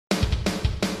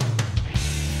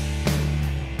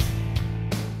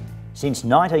Since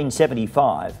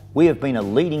 1975, we have been a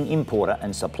leading importer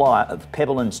and supplier of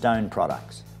pebble and stone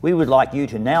products. We would like you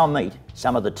to now meet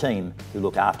some of the team who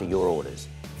look after your orders.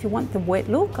 If you want the wet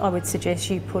look, I would suggest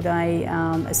you put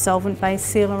a solvent-based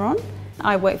sealer on.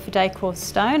 I work for Decor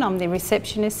Stone, I'm the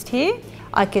receptionist here.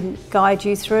 I can guide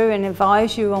you through and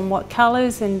advise you on what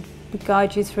colours and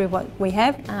guide you through what we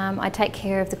have. I take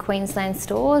care of the Queensland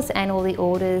stores and all the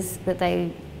orders that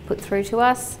they put through to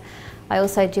us. I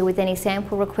also deal with any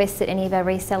sample requests that any of our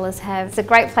resellers have. It's a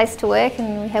great place to work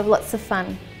and we have lots of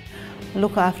fun.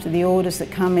 Look after the orders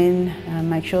that come in,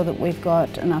 make sure that we've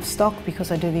got enough stock because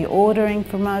I do the ordering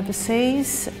from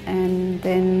overseas and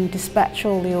then dispatch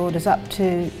all the orders up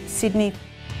to Sydney.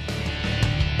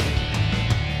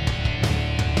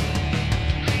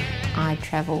 I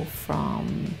travel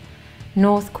from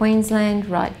North Queensland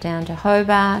right down to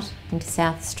Hobart, into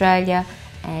South Australia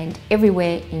and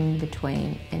everywhere in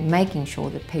between, and making sure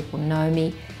that people know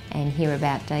me and hear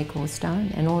about Decor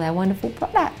Stone and all our wonderful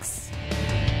products.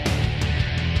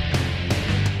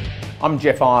 I'm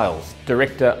Jeff Isles,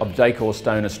 Director of Decor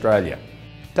Stone Australia.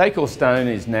 Decor Stone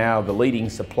is now the leading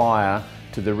supplier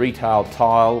to the retail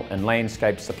tile and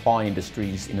landscape supply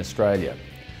industries in Australia.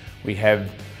 We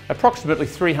have approximately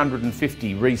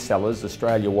 350 resellers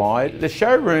Australia-wide. The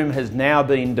showroom has now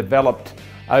been developed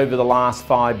over the last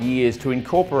 5 years to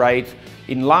incorporate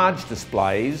in large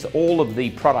displays all of the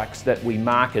products that we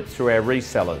market through our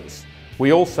resellers.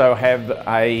 We also have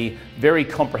a very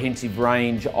comprehensive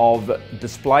range of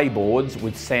display boards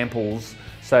with samples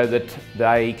so that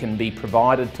they can be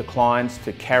provided to clients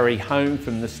to carry home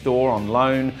from the store on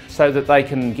loan so that they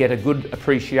can get a good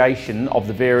appreciation of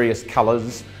the various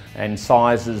colours and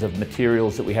sizes of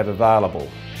materials that we have available.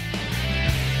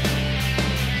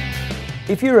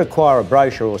 If you require a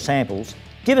brochure or samples,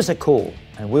 give us a call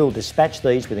and we'll dispatch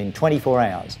these within 24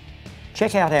 hours.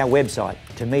 Check out our website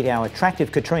to meet our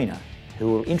attractive Katrina, who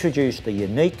will introduce the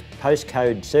unique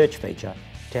postcode search feature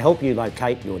to help you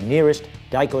locate your nearest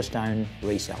Decor Stone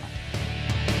reseller.